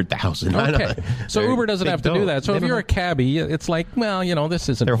 200,000. Okay, so Uber doesn't have to do that. So if you're a cabbie, it's like, this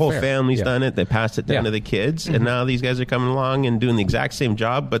isn't their whole fair. family's done it. They passed it down to the kids, and now these guys are coming along and doing the exact same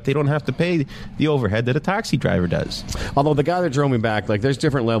job, but they don't have to pay the overhead that a taxi driver does. Although the guy that drove me back, there's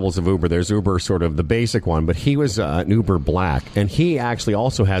different levels of Uber. There's Uber, sort of the basic one, but he was an Uber Black, and he actually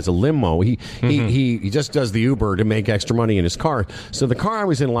also has a limo. He just does the Uber to make extra money in his car. So the car I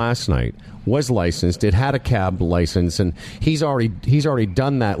was in last night was licensed. It had a cab license, and he's already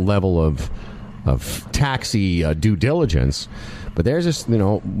done that level of taxi due diligence. But there's just,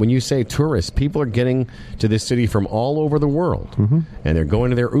 when you say tourists, people are getting to this city from all over the world, and they're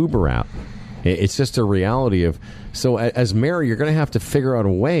going to their Uber app. It's just a reality of. So as mayor, you're going to have to figure out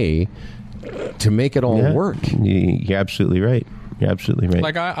a way to make it all work. You're absolutely right. You're absolutely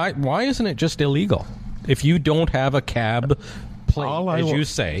right. Why isn't it just illegal if you don't have a cab? You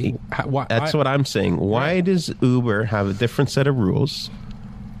say. That's what I'm saying. Why does Uber have a different set of rules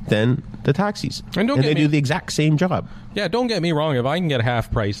than the taxis. And they do the exact same job. Yeah, don't get me wrong. If I can get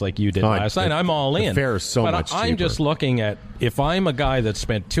half price like you did last night, I'm all in. The fare is so much cheaper. I'm just looking at, if I'm a guy that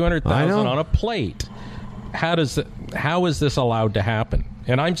spent $200,000 on a plate, how is this allowed to happen?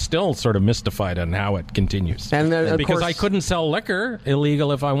 And I'm still sort of mystified on how it continues. And then, because course, I couldn't sell liquor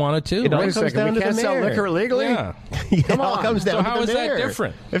illegal if I wanted to. Wait a second, we can't sell liquor illegally? Yeah. Come on. It comes down so to how the is mayor. That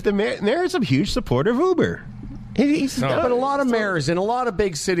different? If the mayor is a huge supporter of Uber. But a lot of mayors in a lot of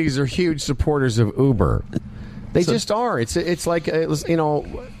big cities are huge supporters of Uber. They just are. It's like, you know...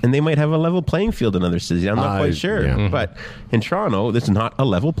 And they might have a level playing field in other cities. I'm not quite sure. Yeah. But in Toronto, it's not a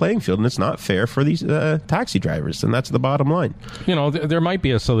level playing field, and it's not fair for these taxi drivers, and that's the bottom line. You know, there might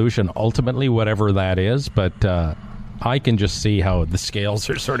be a solution ultimately, whatever that is, but... I can just see how the scales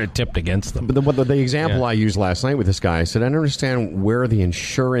are sort of tipped against them. But the example I used last night with this guy, I said, I don't understand where the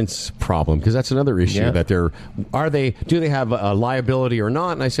insurance problem, because that's another issue, that do they have a liability or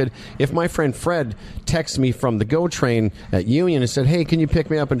not? And I said, if my friend Fred texts me from the GO train at Union and said, hey, can you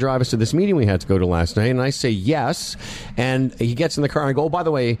pick me up and drive us to this meeting we had to go to last night? And I say yes, and he gets in the car and I go, oh, by the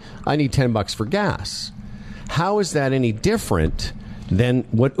way, I need $10 for gas. How is that any different than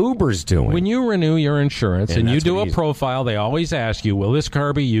what Uber's doing? When you renew your insurance and you do a profile, they always ask you, will this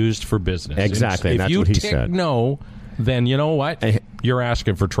car be used for business? Exactly, and that's what he said. If you tick no, then you know what? You're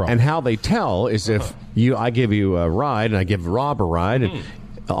asking for trouble. And how they tell is if I give you a ride and I give Rob a ride, and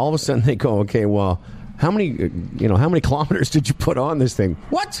all of a sudden they go, okay, well, how many kilometers did you put on this thing?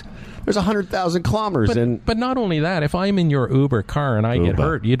 What? There's 100,000 kilometers. But not only that, if I'm in your Uber car and I get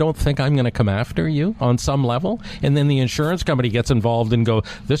hurt, you don't think I'm going to come after you on some level? And then the insurance company gets involved and go,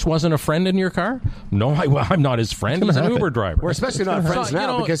 this wasn't a friend in your car? No, I'm not his friend. He's an Uber driver. We're especially not friends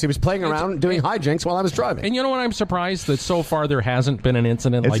now because he was playing around doing hijinks while I was driving. And you know what? I'm surprised that so far there hasn't been an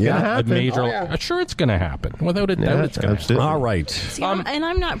incident like that. Sure, it's going to happen. Without a doubt, it's going to happen. All right. See, and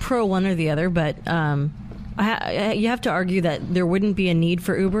I'm not pro one or the other, but... you have to argue that there wouldn't be a need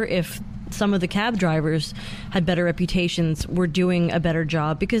for Uber if some of the cab drivers had better reputations, were doing a better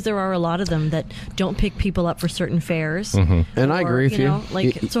job, because there are a lot of them that don't pick people up for certain fares. And I agree with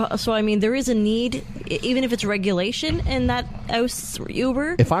you. So I mean, there is a need, even if it's regulation, and that ousts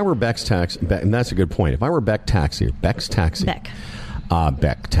Uber. If I were Beck's Taxi, and that's a good point. If I were Beck's Taxi, Beck Taxi.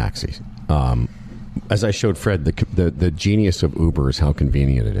 As I showed Fred, the genius of Uber is how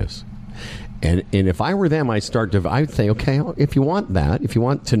convenient it is. And if I were them, I'd think, okay, if you want that, if you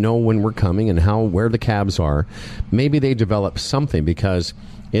want to know when we're coming and where the cabs are, maybe they develop something, because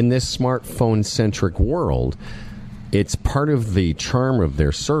in this smartphone-centric world, it's part of the charm of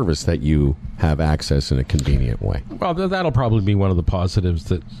their service that you have access in a convenient way. Well, that'll probably be one of the positives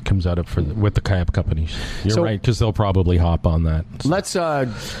that comes out of with the cab companies. You're right, because they'll probably hop on that. Let's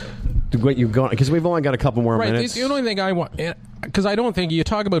because we've only got a couple more minutes. The only thing I want, because I don't think you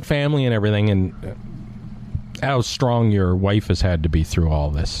talk about family and everything, and how strong your wife has had to be through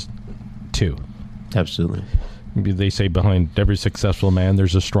all this, too. Absolutely. They say behind every successful man,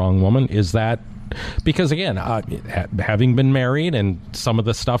 there's a strong woman. Is that because, again, having been married and some of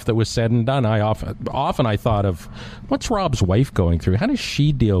the stuff that was said and done, I often I thought of, what's Rob's wife going through? How does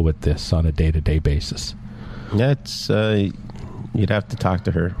she deal with this on a day-to-day basis? Yeah, it's you'd have to talk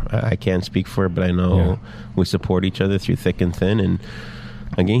to her. I can't speak for her, but I know we support each other through thick and thin. And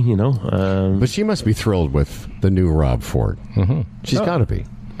again, but she must be thrilled with the new Rob Ford. She's got to be.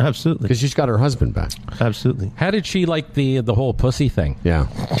 Absolutely. Because she's got her husband back. Absolutely. How did she like the whole pussy thing? Yeah.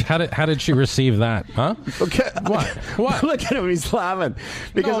 How did she receive that? Huh? Okay. What? Look at him. He's laughing.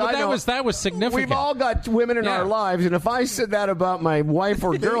 Because that was significant. We've all got women in our lives, and if I said that about my wife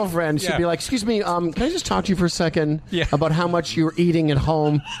or girlfriend, she'd be like, excuse me, can I just talk to you for a second about how much you're eating at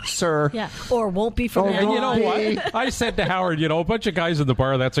home, sir? Yeah. Or won't be from now on. And you know what? I said to Howard, a bunch of guys in the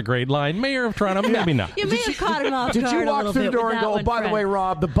bar, that's a great line. Mayor of Toronto, maybe not. You may have caught him off guard. Did you walk through the door and go, by the way,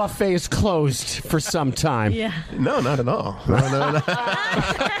 Rob, the buffet is closed for some time? Yeah. No, not at all. No.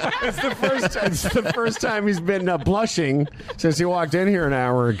 It's the first time he's been blushing since he walked in here an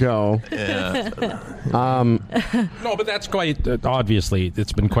hour ago. Yeah. No, but that's quite obviously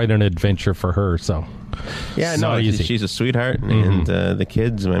it's been quite an adventure for her. So yeah, no, she's a sweetheart, and the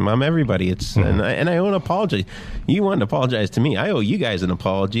kids, my mom, everybody. It's and I owe an apology. You want to apologize to me? I owe you guys an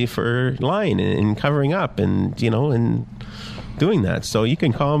apology for lying and covering up, and and doing that. So you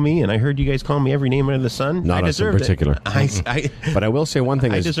can call me, and I heard you guys call me every name under the sun. Not us in particular. But I will say one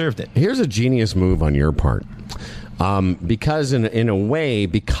thing. I deserved it. Here's a genius move on your part. Because in a way,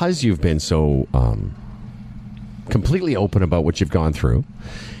 because you've been so completely open about what you've gone through,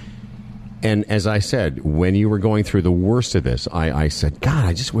 And as I said, when you were going through the worst of this, I said, God,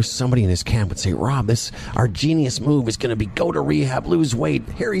 I just wish somebody in this camp would say, Rob, our genius move is going to be go to rehab, lose weight.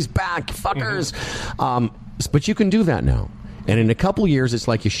 Harry's back, fuckers. But you can do that now. And in a couple of years, it's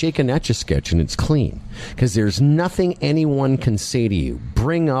like you shake an Etch-a-Sketch and it's clean. Because there's nothing anyone can say to you,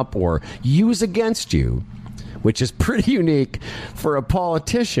 bring up, or use against you, which is pretty unique for a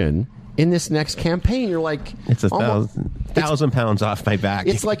politician in this next campaign. You're like, it's 1,000 pounds off my back.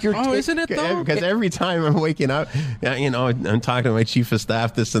 It's like you're isn't it though? Because every time I'm waking up, I'm talking to my chief of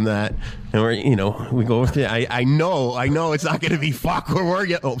staff, this and that, and we go over there. I know it's not going to be fuck. Where were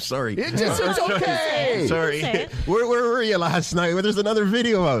you? Oh, sorry. It's okay. Sorry. Where were you last night? Well, there's another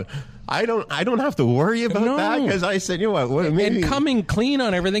video of it. I don't have to worry about that because I said, you know what? Maybe, and coming clean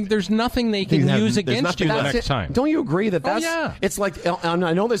on everything, there's nothing they can use against you the next time. Don't you agree that's it's like, I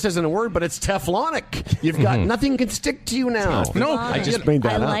know this isn't a word, but it's Teflonic. You've got nothing can stick to you now. No, I just made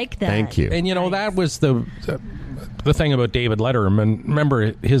that up. I like that. Thank you. And that was the thing about David Letterman.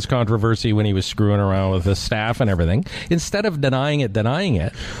 Remember his controversy when he was screwing around with the staff and everything. Instead of denying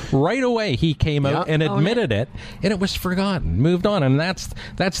it, right away he came out and admitted it, and it was forgotten, moved on. And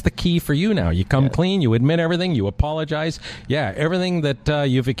that's the key for you now. You come clean, you admit everything, you apologize. Yeah, everything that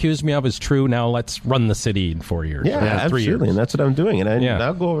you've accused me of is true. Now let's run the city in 4 years. Yeah, 3 absolutely. years. And that's what I'm doing. And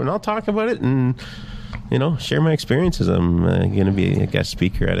I'll go over and I'll talk about it and share my experiences. I'm going to be a guest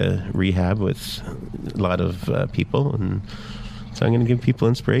speaker at a rehab with a lot of people, and so I'm going to give people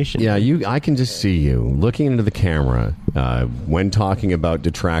inspiration. Yeah, I can just see you looking into the camera when talking about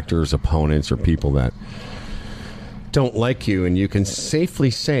detractors, opponents, or people that don't like you, and you can safely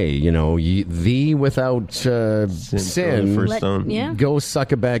say, thee without sin, go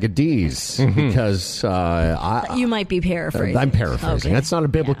suck a bag of D's, because you might be paraphrasing. I'm paraphrasing. Okay. That's not a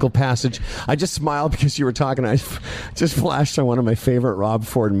biblical passage. I just smiled because you were talking. I just flashed on one of my favorite Rob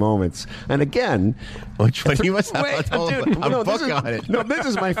Ford moments, and again, which one? You must have a book on it. No, this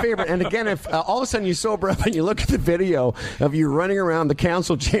is my favorite. And again, if all of a sudden you sober up and you look at the video of you running around the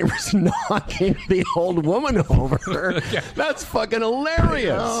council chambers knocking the old woman over. That's fucking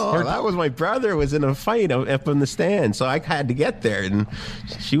hilarious. Oh, that was my brother was in a fight up in the stand, so I had to get there, and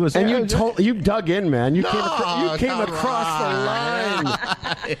she was. And you dug in, man. You came across the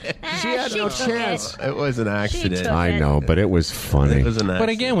line. She had no chance. It was an accident. I know, but it was funny. It was an accident. But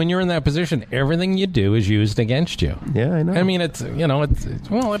again, when you're in that position, everything you do is used against you. Yeah, I know. I mean, it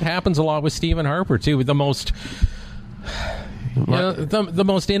happens a lot with Stephen Harper too. The most. The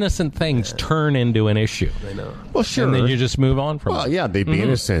most innocent things turn into an issue. I know. Well, sure. And then you just move on from it. Well, yeah, they'd be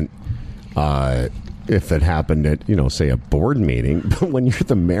innocent if it happened at, say, a board meeting. But when you're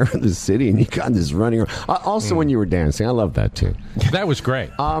the mayor of the city and you got this running around. Also, when you were dancing. I love that, too. That was great.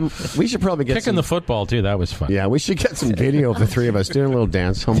 We should probably get Kicking the football, too. That was fun. Yeah, we should get some video of the three of us doing a little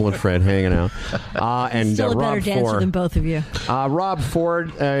dance. Humble and Fred hanging out. And Still a Rob better dancer Ford. than both of you. Rob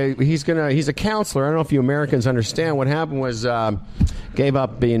Ford, he's a counselor. I don't know if you Americans understand. What happened was gave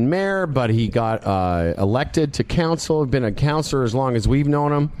up being mayor, but he got elected to council. Been a counselor as long as we've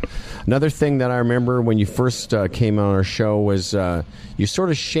known him. Another thing that I remember when you first came on our show was you sort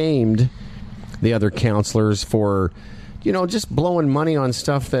of shamed the other counselors for, just blowing money on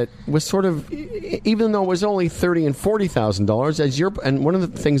stuff that was sort of, even though it was only $30,000 and $40,000, and one of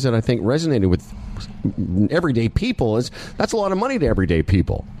the things that I think resonated with everyday people is that's a lot of money to everyday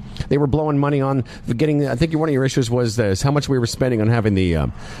people. They were blowing money on getting. I think one of your issues was this: how much we were spending on having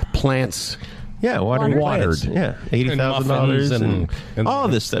the plants. Yeah, watered. Yeah, $80,000 and all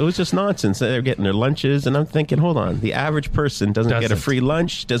this. It was just nonsense. They're getting their lunches, and I'm thinking, hold on, the average person doesn't get a free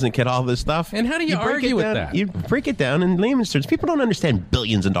lunch, doesn't get all this stuff. And how do you argue with that? You break it down in layman's terms. People don't understand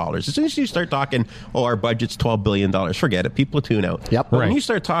billions of dollars. As soon as you start talking, our budget's $12 billion, forget it. People tune out. Yep. But when you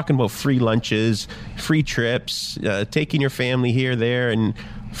start talking about free lunches, free trips, taking your family here, there, and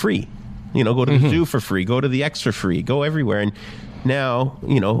free, go to the zoo for free, go to the X for free, go everywhere, and now,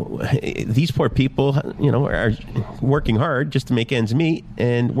 these poor people, are working hard just to make ends meet,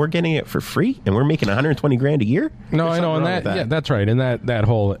 and we're getting it for free, and we're making $120,000 a year. No, I know, and that's right, and that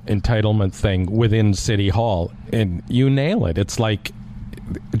whole entitlement thing within City Hall, and you nail it. It's like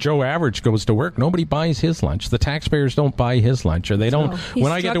Joe Average goes to work. Nobody buys his lunch. The taxpayers don't buy his lunch, or they don't. When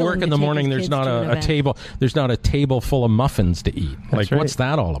I get to work in the morning, there's not a table. There's not a table full of muffins to eat. What's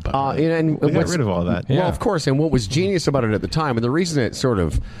that all about? And we got rid of all that. Well, of course. And what was genius about it at the time, and the reason it sort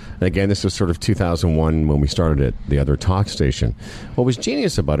of, again, this was sort of 2001 when we started at the other talk station. What was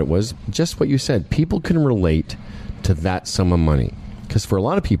genius about it was just what you said. People can relate to that sum of money. Because for a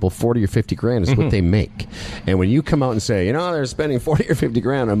lot of people, 40 or 50 grand is what they make. And when you come out and say, they're spending 40 or 50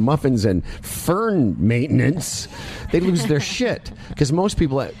 grand on muffins and fern maintenance, they lose their shit. Because most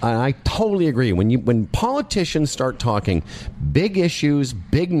people, I totally agree. When politicians start talking big issues,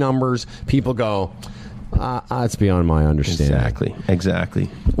 big numbers, people go, it's beyond my understanding. Exactly.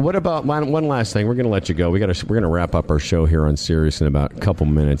 What about one last thing? We're going to let you go. We're going to wrap up our show here on Sirius in about a couple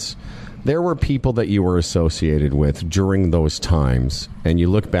minutes. There were people that you were associated with during those times, and you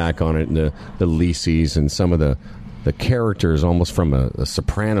look back on it, and the Lisies and some of the characters, almost from a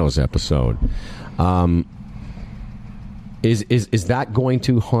Sopranos episode. Is that going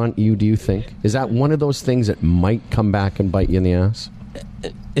to haunt you? Do you think? Is that one of those things that might come back and bite you in the ass?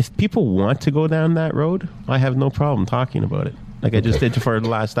 If people want to go down that road, I have no problem talking about it. Like I just did for the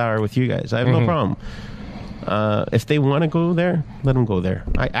last hour with you guys. I have no problem. If they want to go there, let them go there.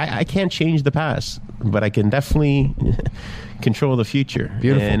 I can't change the past, but I can definitely control the future.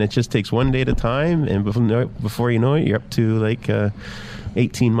 Beautiful. And it just takes one day at a time, and before you know it, you're up to like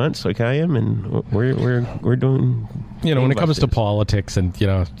 18 months like I am, and we're doing... when it comes to politics, and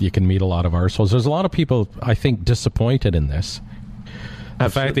you can meet a lot of arseholes. There's a lot of people, I think, disappointed in this. The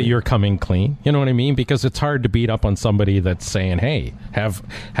fact that you're coming clean, you know what I mean? Because it's hard to beat up on somebody that's saying, hey, have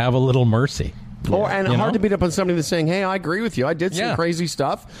a little mercy. Hard to beat up on somebody that's saying, hey, I agree with you. I did some crazy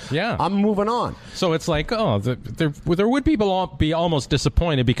stuff. Yeah. I'm moving on. So it's like, there would people be almost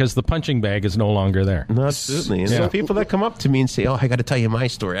disappointed because the punching bag is no longer there. No, absolutely. And there's people that come up to me and say, I got to tell you my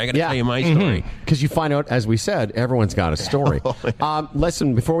story. Tell you my story. Because you find out, as we said, everyone's got a story.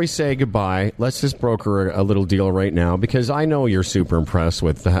 Listen, before we say goodbye, let's just broker a little deal right now, because I know you're super impressed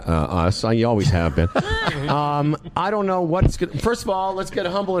with us. You always have been. I don't know what's going to... First of all, let's get a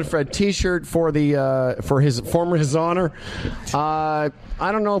Humble and Fred t-shirt for his honor. I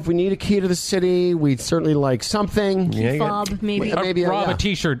don't know if we need a key to the city. We'd certainly like something. Fob, maybe. Rob, a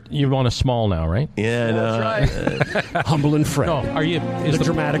t-shirt. You want a small now, right? Yeah, that's right. Humble and Fred. No, is the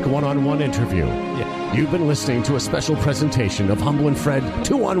dramatic one-on-one interview. Yeah. You've been listening to a special presentation of Humble and Fred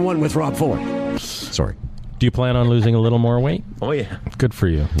 2-on-1 with Rob Ford. Sorry. Do you plan on losing a little more weight? Oh, yeah. Good for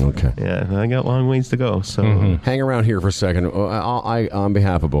you. Okay. Yeah, I got long ways to go. So hang around here for a second. I on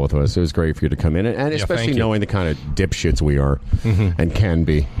behalf of both of us, it was great for you to come in, and especially knowing the kind of dipshits we are and can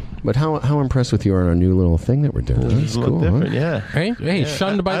be. But how impressed with you on our new little thing that we're doing? That's cool, different, huh? Hey,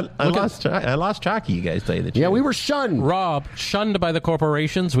 shunned by... I lost track of you guys, tell you the truth. Yeah, we were shunned. Rob, shunned by the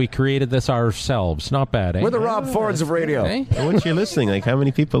corporations. We created this ourselves. Not bad, eh? We're the Rob Fords of radio. Hey? Once you're listening, like how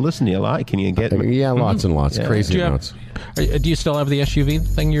many people listen to you? A lot? Can you get... Yeah, lots and lots. Crazy amounts. Do you still have the SUV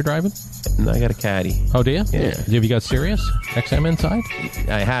thing you're driving? No, I got a Caddy. Oh, do you? Yeah. Have you got Sirius XM inside?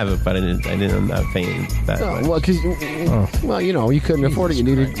 I have it, but I didn't. I'm not paying that much. Well, because you couldn't afford it. You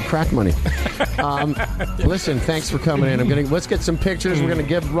needed crack money. Listen, thanks for coming in. Let's get some pictures. We're gonna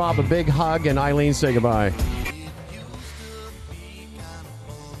give Rob a big hug, and Eileen say goodbye.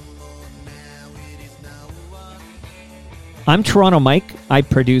 I'm Toronto Mike. I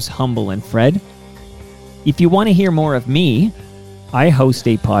produce Humble and Fred. If you want to hear more of me, I host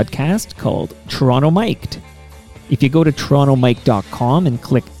a podcast called Toronto Mic'd. If you go to torontomike.com and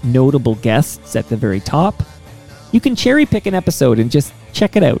click Notable Guests at the very top, you can cherry pick an episode and just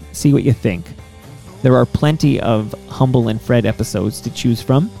check it out, see what you think. There are plenty of Humble and Fred episodes to choose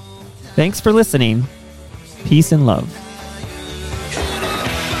from. Thanks for listening. Peace and love.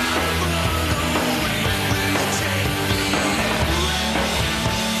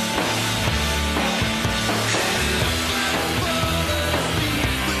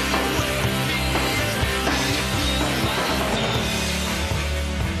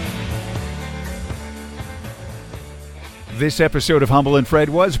 This episode of Humble and Fred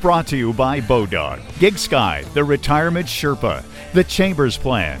was brought to you by Bodog, Gig Sky, the Retirement Sherpa, the Chambers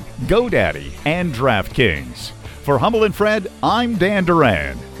Plan, GoDaddy, and DraftKings. For Humble and Fred, I'm Dan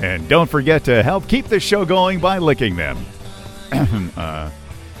Duran. And don't forget to help keep the show going by liking them.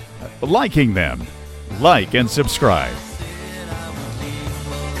 Liking them. Like and subscribe.